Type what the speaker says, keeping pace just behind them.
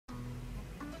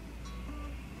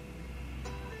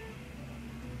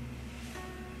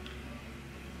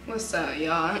What's up,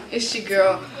 y'all? It's your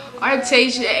girl,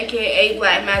 Artae'Ja, aka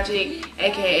Blackmagic,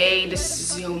 aka this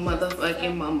is your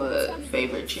motherfucking mama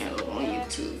favorite channel on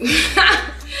YouTube.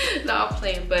 No, I'm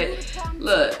playing, but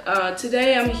look,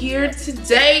 today I'm here.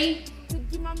 Today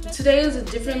is a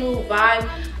different little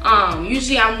vibe.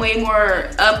 Usually I'm way more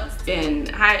up and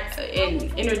high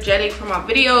and energetic for my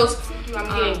videos. I'm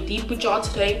getting deep with y'all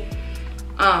today.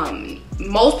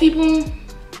 Most people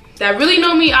that really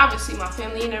know me, obviously my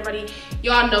family and everybody,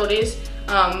 y'all know this,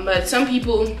 but some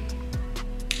people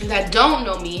that don't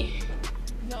know me,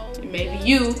 maybe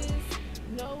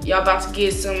y'all about to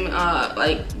get some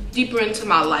like deeper into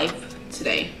my life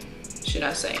today, should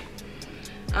I say.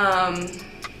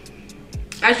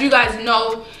 As you guys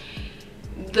know,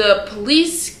 the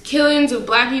police killings of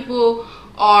black people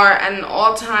are at an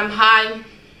all-time high.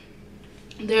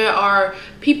 There are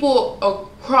people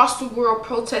across the world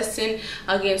protesting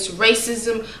against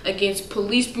racism, against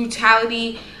police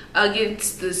brutality,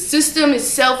 against the system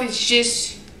itself. Is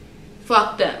just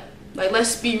fucked up. Like,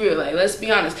 let's be real, like, let's be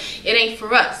honest. It ain't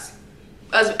for us.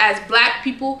 As black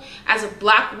people, as a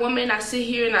black woman, I sit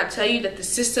here and I tell you that the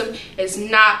system is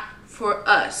not for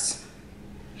us.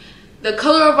 The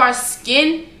color of our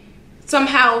skin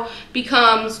somehow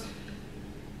becomes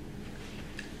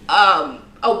a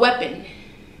weapon.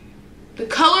 The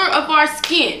color of our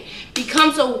skin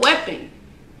becomes a weapon,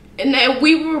 and that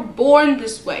we were born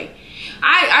this way.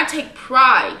 I take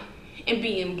pride in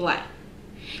being black.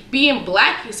 Being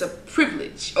black is a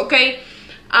privilege, okay?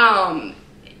 I'm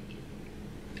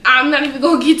not even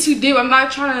gonna get too deep. I'm not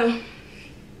trying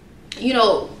to, you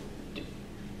know,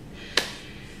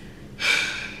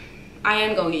 I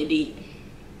am gonna get deep.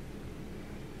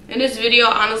 In this video,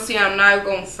 honestly, I'm not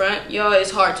gonna front. Y'all,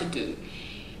 it's hard to do.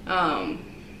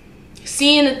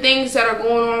 Seeing the things that are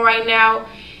going on right now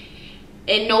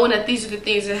and knowing that these are the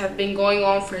things that have been going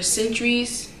on for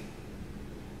centuries.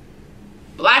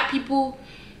 Black people,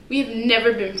 we have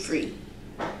never been free.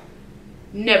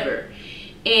 Never.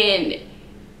 And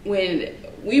when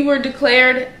we were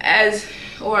declared as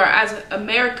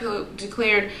America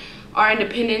declared our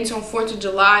independence on 4th of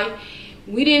July,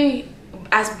 we didn't,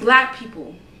 as black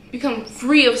people, become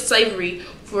free of slavery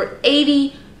for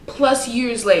 80 plus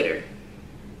years later.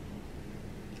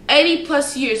 80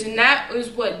 plus years, and that is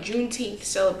what Juneteenth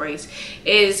celebrates,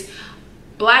 is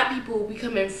black people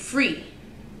becoming free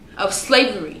of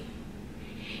slavery.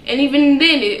 And even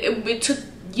then, it took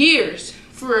years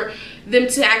for them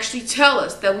to actually tell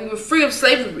us that we were free of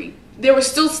slavery. There were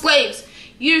still slaves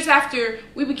years after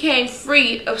we became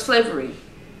free of slavery.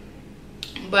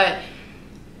 But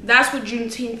that's what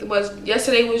Juneteenth was.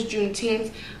 Yesterday was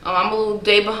Juneteenth. I'm a little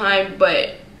day behind,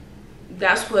 but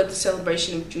that's what the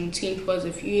celebration of Juneteenth was,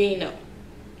 if you ain't know.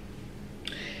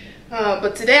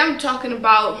 But today I'm talking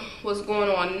about what's going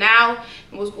on now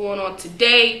and what's going on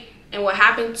today and what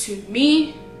happened to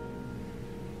me.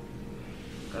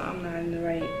 I'm not in the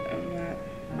right, I'm not.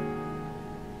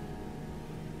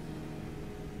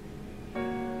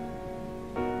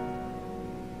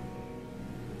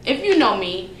 If you know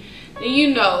me, then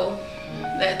you know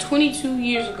that 22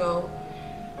 years ago,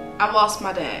 I lost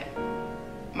my dad.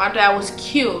 My dad was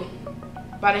killed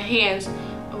by the hands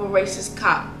of a racist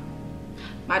cop.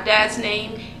 My dad's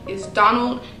name is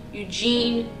Donald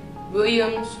Eugene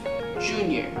Williams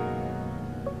Jr.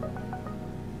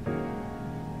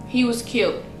 He was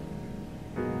killed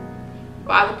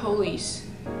by the police.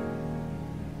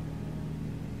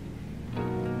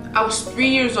 I was 3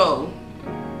 years old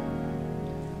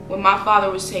when my father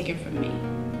was taken from me.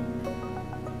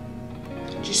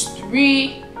 Just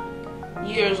 3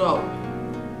 years old.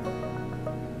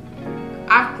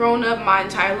 I've grown up my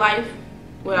entire life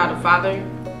without a father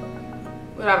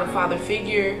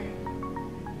figure,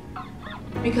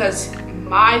 because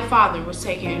my father was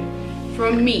taken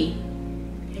from me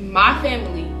and my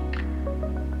family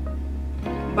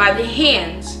by the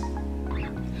hands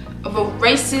of a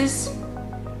racist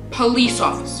police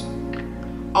officer.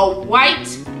 A white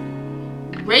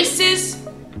racist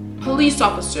police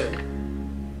officer.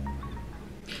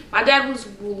 My dad was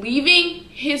leaving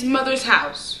his mother's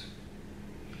house.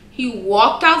 He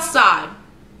walked outside.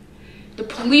 The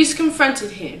police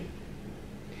confronted him.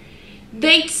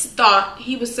 They thought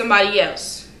he was somebody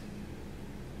else.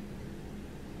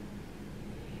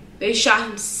 They shot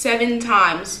him 7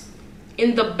 times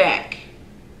in the back.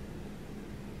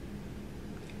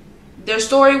 Their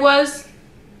story was,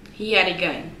 he had a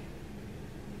gun.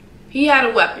 He had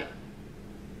a weapon.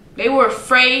 They were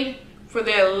afraid for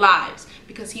their lives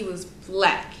because he was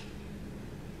black.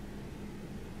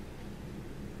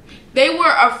 They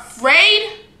were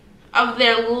afraid of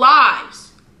their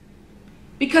lives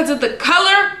because of the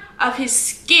color of his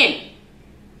skin.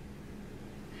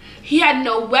 He had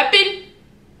no weapon.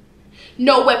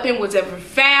 No weapon was ever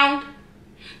found.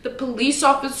 The police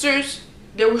officers,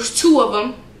 there was 2 of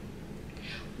them,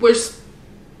 were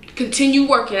continue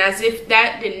working as if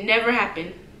that did never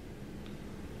happen.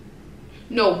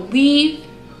 No leave,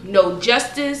 no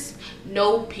justice,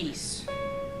 no peace.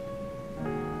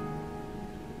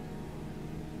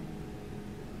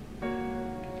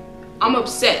 I'm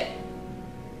upset.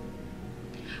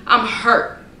 I'm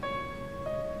hurt.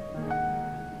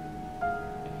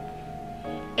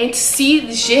 And to see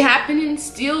this shit happening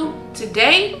still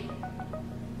today,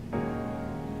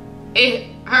 it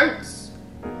hurts.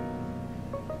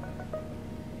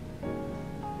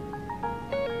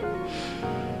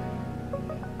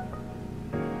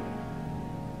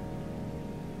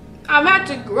 I've had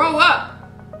to grow up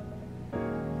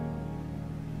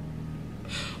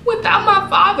without my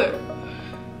father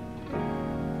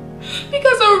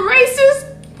because of a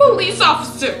racist police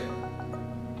officer.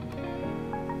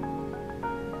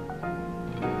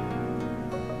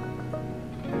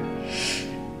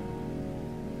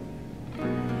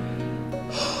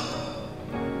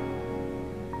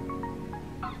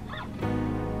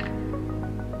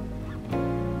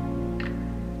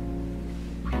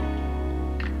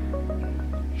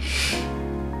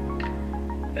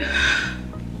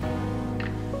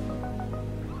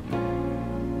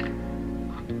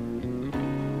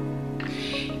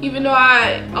 Even though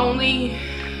I only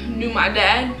knew my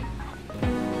dad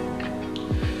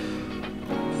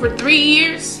for 3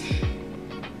 years,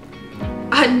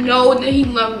 I know that he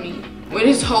loved me with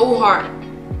his whole heart.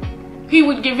 He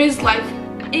would give his life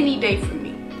any day for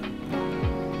me.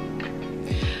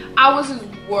 I was his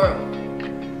world.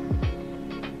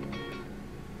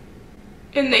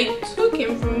 And they took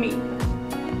him from me.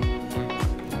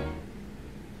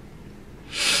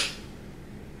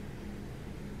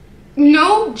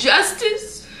 No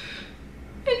justice,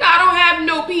 and I don't have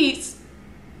no peace.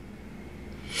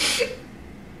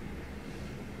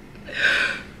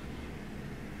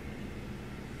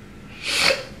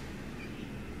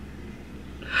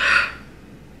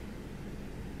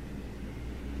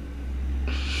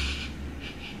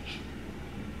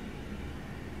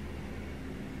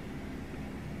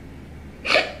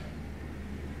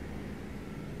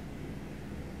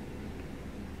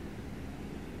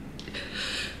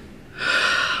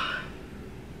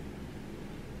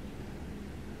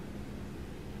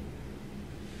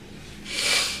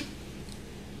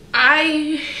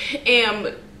 I am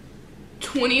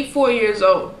 24 years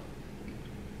old.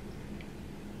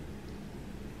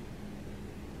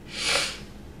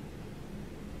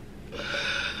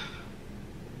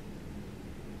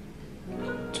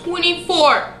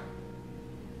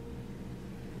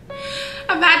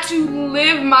 I've had to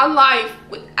live my life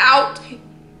without him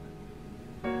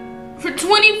for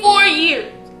 24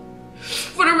 years.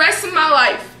 For the rest of my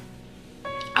life,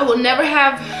 I will never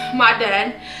have my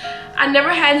dad. I never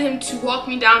had him to walk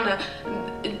me down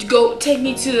to go take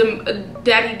me to the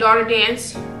daddy-daughter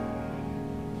dance.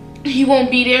 He won't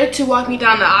be there to walk me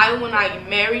down the aisle when I get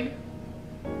married.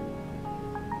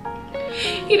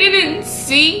 He didn't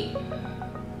see.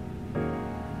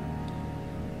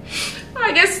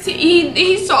 I guess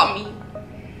he saw me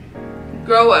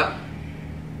grow up.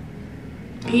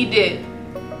 He did.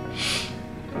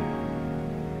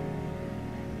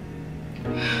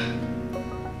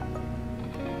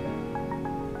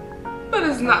 But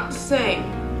it's not the same.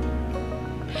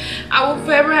 I will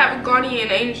forever have a guardian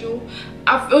angel.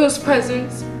 I feel his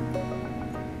presence.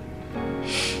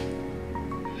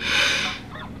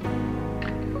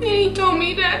 And he told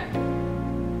me that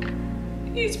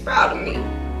he's proud of me.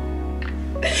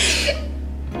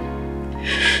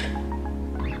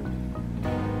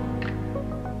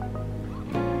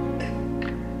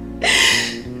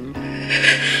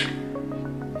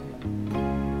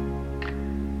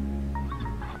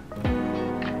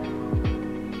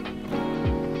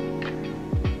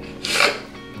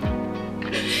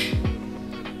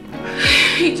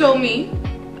 He told me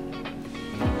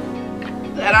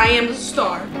that I am the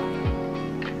star.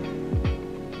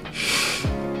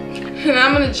 And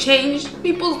I'm gonna change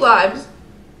people's lives.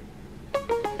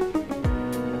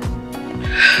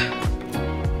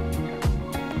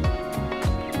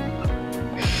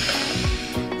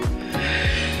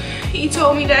 He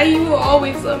told me that he will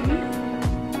always love me.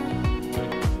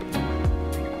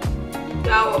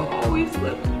 I will always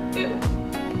love him.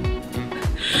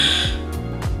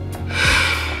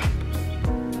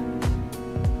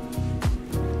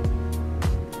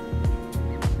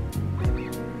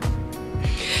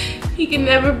 He can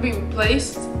never be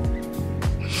replaced.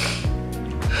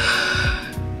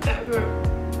 Ever.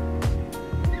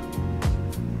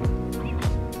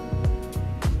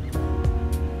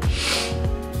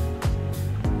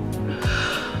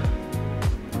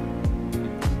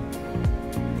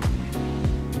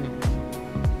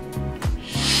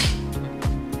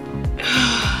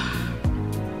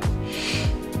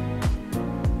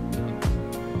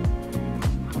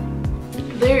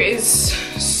 is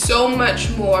so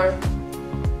much more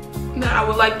that I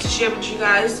would like to share with you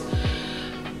guys.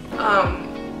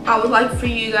 I would like for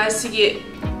you guys to get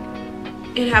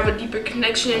and have a deeper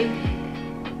connection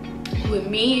with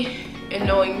me and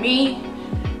knowing me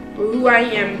for who I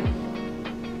am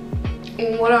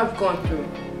and what I've gone through,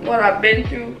 what I've been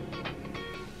through,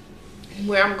 and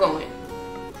where I'm going.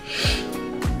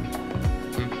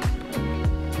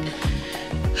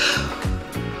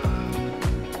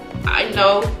 I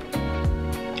know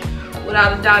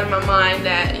without a doubt in my mind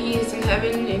that he is in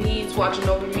heaven and he's watching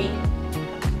over me.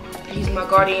 He's my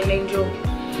guardian angel,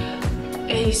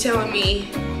 and he's telling me,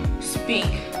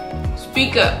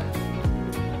 speak up.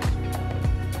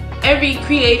 Every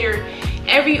creator,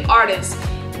 every artist,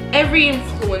 every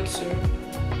influencer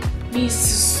needs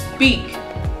to speak.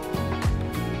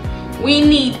 We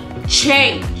need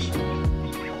change.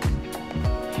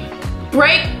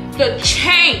 Break the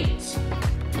chains.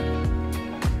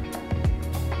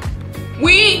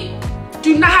 We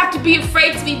do not have to be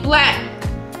afraid to be black.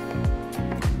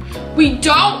 We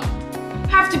don't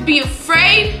have to be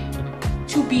afraid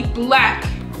to be black.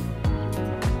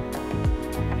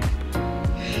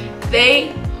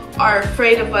 They are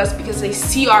afraid of us because they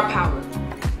see our power.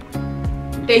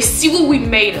 They see what we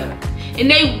made of.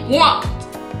 And they want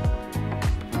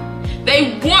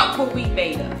what we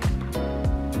made of.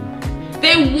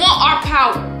 They want our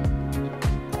power.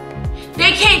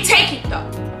 They can't take it though.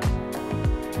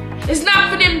 It's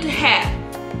not for them to have.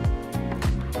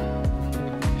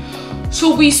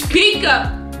 So we speak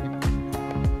up.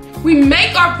 We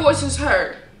make our voices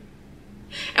heard.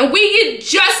 And we get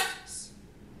justice.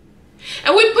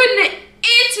 And we putting an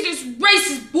end to this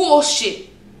racist bullshit.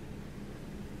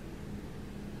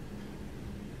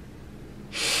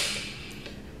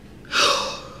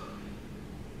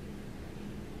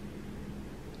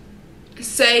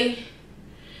 Say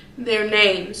their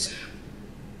names.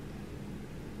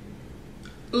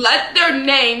 Let their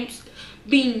names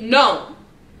be known.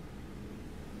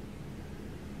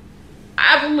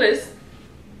 I have a list.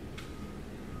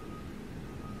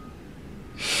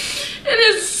 And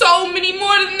there's so many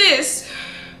more than this.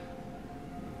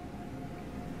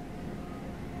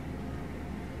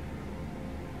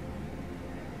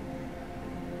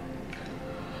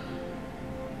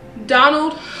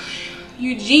 Donald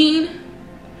Eugene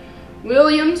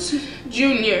Williams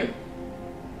Jr.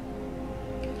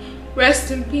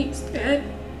 Rest in peace, Dad.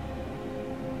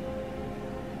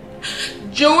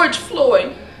 George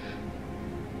Floyd.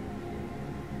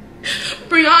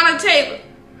 Breonna Taylor.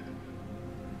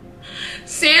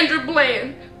 Sandra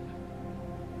Bland.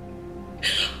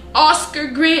 Oscar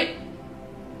Grant.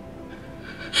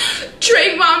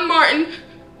 Trayvon Martin.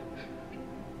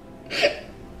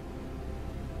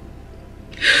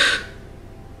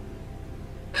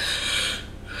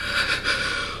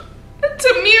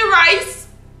 Tamir Rice.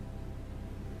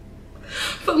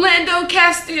 Philando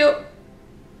Castile.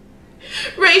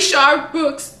 Rayshard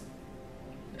Brooks.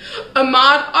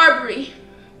 Ahmaud Arbery.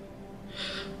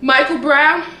 Michael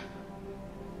Brown.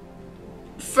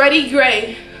 Freddie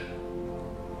Gray.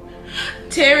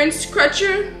 Terrence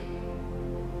Crutcher.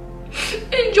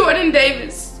 And Jordan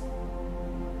Davis.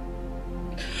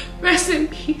 Rest in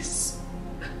peace.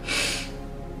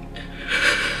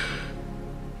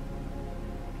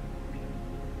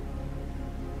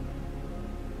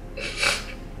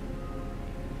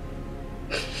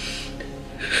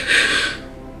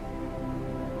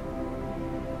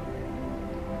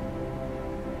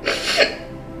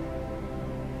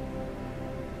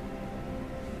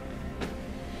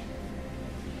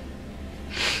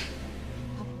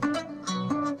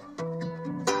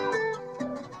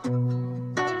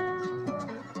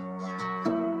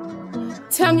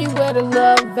 Tell me where the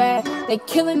love at. They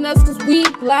killing us cause we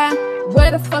black.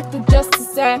 Where the fuck the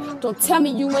justice at? Don't tell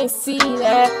me you ain't see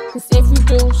that. Cause if you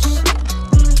do,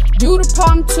 you the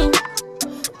problem too.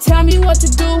 Tell me what to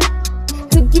do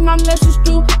to get my message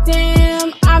through.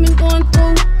 Damn, I've been going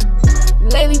through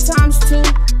lately times 2.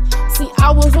 See,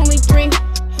 I was only 3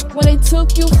 when they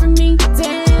took you from me.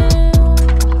 Damn.